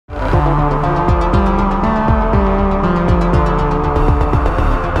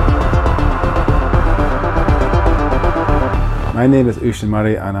My name is Uisdean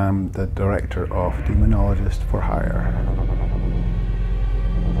Murray and I'm the Director of Demonologist for Hire.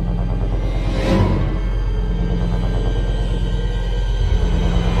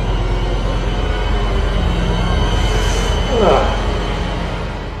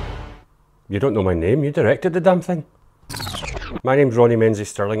 You don't know my name, you directed the damn thing. My name's Ronni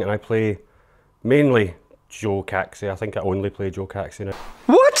Menzies-Stirling and I play mainly Joe Caxey. I think I only play Joe Caxey now.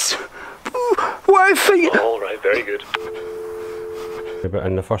 What? What thing? Alright, very good. But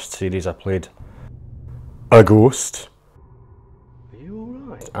in the first series I played a ghost. Are you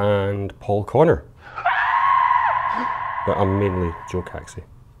alright? And Paul Connor. But I'm mainly Joe Caxey.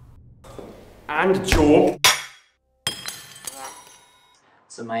 And Joe.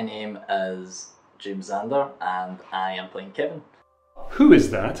 So my name is Zander and I am playing Kevin. Who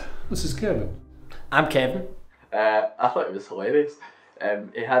is that? This is Kevin. I'm Kevin. I thought it was hilarious.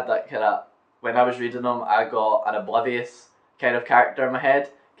 He had that kind of, when I was reading him, I got an oblivious kind of character in my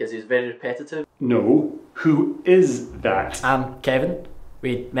head because he's very repetitive. No, who is that? I'm Kevin.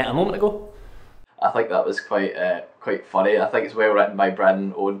 We met a moment ago. I think that was quite funny. I think it's well written by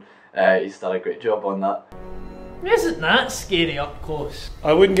Brandon Owen. He's done a great job on that. Isn't that scary up close?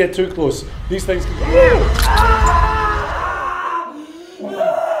 I wouldn't get too close. These things can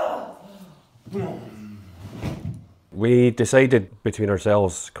We decided between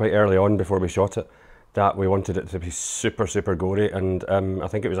ourselves quite early on before we shot it that we wanted it to be super, super gory, and I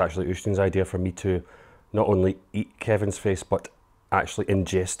think it was actually Uisdean's idea for me to not only eat Kevin's face but actually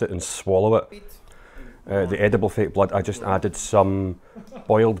ingest it and swallow it. The edible fake blood, I just added some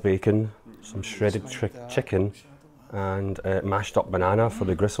boiled bacon, some shredded chicken and mashed up banana for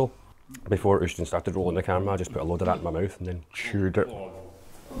the gristle. Before Uisdean started rolling the camera, I just put a load of that in my mouth and then chewed it.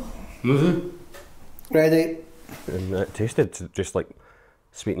 Ready? And it tasted just like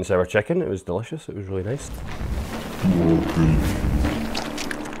sweet and sour chicken. It was delicious, it was really nice.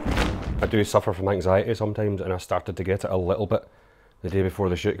 I do suffer from anxiety sometimes, and I started to get it a little bit the day before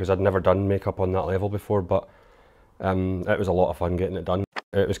the shoot because I'd never done makeup on that level before, but it was a lot of fun getting it done.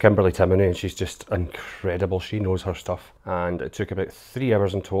 It was Kimberley Timoney and she's just incredible, she knows her stuff, and it took about 3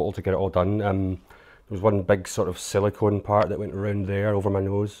 hours in total to get it all done. There was one big sort of silicone part that went around there over my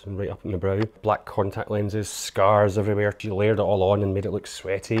nose and right up in the brow. Black contact lenses, scars everywhere. She layered it all on and made it look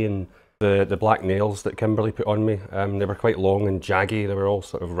sweaty, and the black nails that Kimberley put on me, they were quite long and jaggy. They were all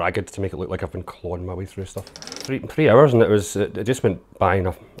sort of ragged to make it look like I've been clawing my way through stuff. Three hours, and it just went by in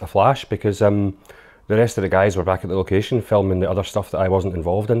a flash because the rest of the guys were back at the location filming the other stuff that I wasn't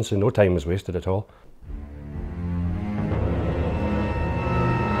involved in, so no time was wasted at all.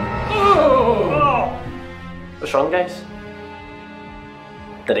 What's wrong, guys?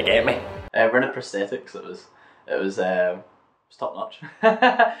 Did it get me? We're in prosthetics. It was top notch.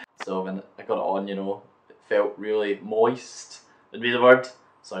 So when I got it on, you know, it felt really moist. Would be the word.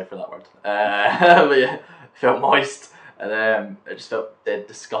 Sorry for that word. But yeah, it felt moist. And it just felt dead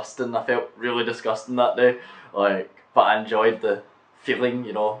disgusting. I felt really disgusting that day. But I enjoyed the feeling,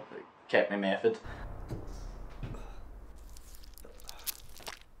 you know, it kept me method.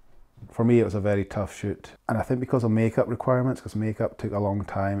 For me it was a very tough shoot, and I think because of makeup requirements, because makeup took a long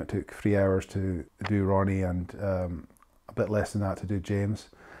time. It took 3 hours to do Ronni and a bit less than that to do James.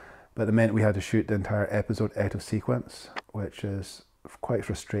 But it meant we had to shoot the entire episode out of sequence, which is quite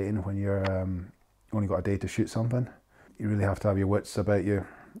frustrating when you're only got a day to shoot something. You really have to have your wits about you,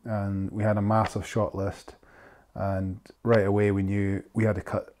 and we had a massive shot list, and right away we knew we had to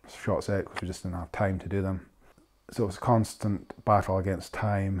cut shots out because we just didn't have time to do them. So it was a constant battle against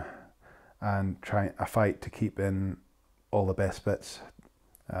time and a fight to keep in all the best bits.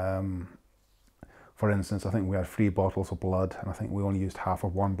 For instance, I think we had 3 bottles of blood and I think we only used half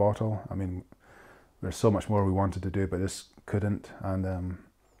of 1 bottle. I mean, there's so much more we wanted to do but just couldn't, and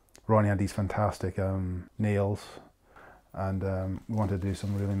Ronni had these fantastic nails, and we wanted to do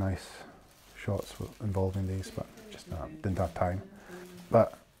some really nice shots involving these, but just didn't have time.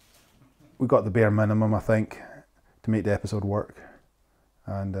 But we got the bare minimum, I think, to make the episode work,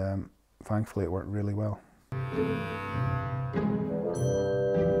 and thankfully it worked really well.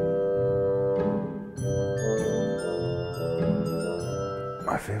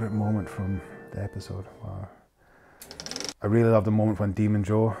 My favourite moment from the episode, wow. I really loved the moment when Demon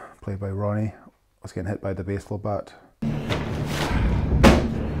Joe, played by Ronni, was getting hit by the baseball bat.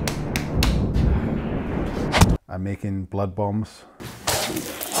 And making blood bombs.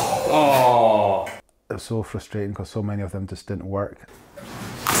 Oh! It was so frustrating because so many of them just didn't work.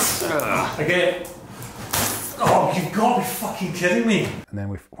 Again. Oh, you've got to be fucking kidding me! And then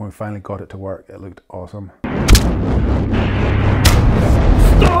when we finally got it to work, it looked awesome.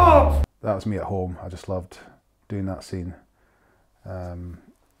 Stop! That was me at home. I just loved doing that scene.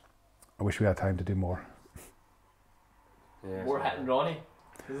 I wish we had time to do more. Yeah, More hitting Ronni.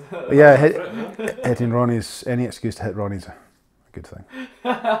 But yeah, hitting Ronnie's, any excuse to hit Ronnie's a good thing.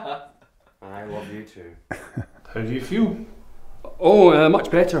 I love you too. How do you feel? Oh, much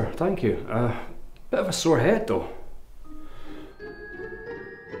better, thank you. Bit of a sore head though.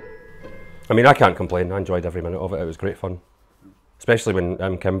 I mean, I can't complain. I enjoyed every minute of it. It was great fun. Especially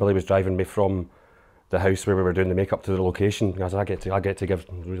when Kimberley was driving me from the house where we were doing the makeup to the location. As I get to give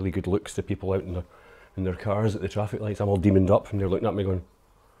really good looks to people out in their cars at the traffic lights. I'm all demoned up and they're looking at me going,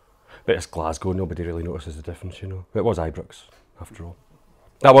 but it's Glasgow, nobody really notices the difference, you know. It was Ibrox, after all.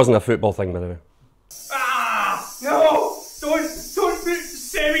 That wasn't a football thing, by the way. Ah! No! Don't put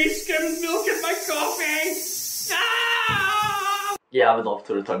semi-skimmed milk in my coffee! Ah! Yeah, I would love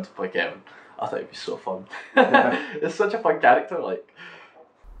to return to play Kevin. I thought it'd be so fun. It's such a fun character, like.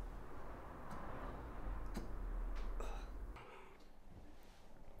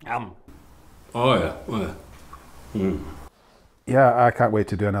 Oh yeah, oh, yeah. Yeah, I can't wait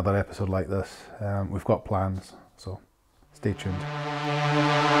to do another episode like this. We've got plans, so stay tuned.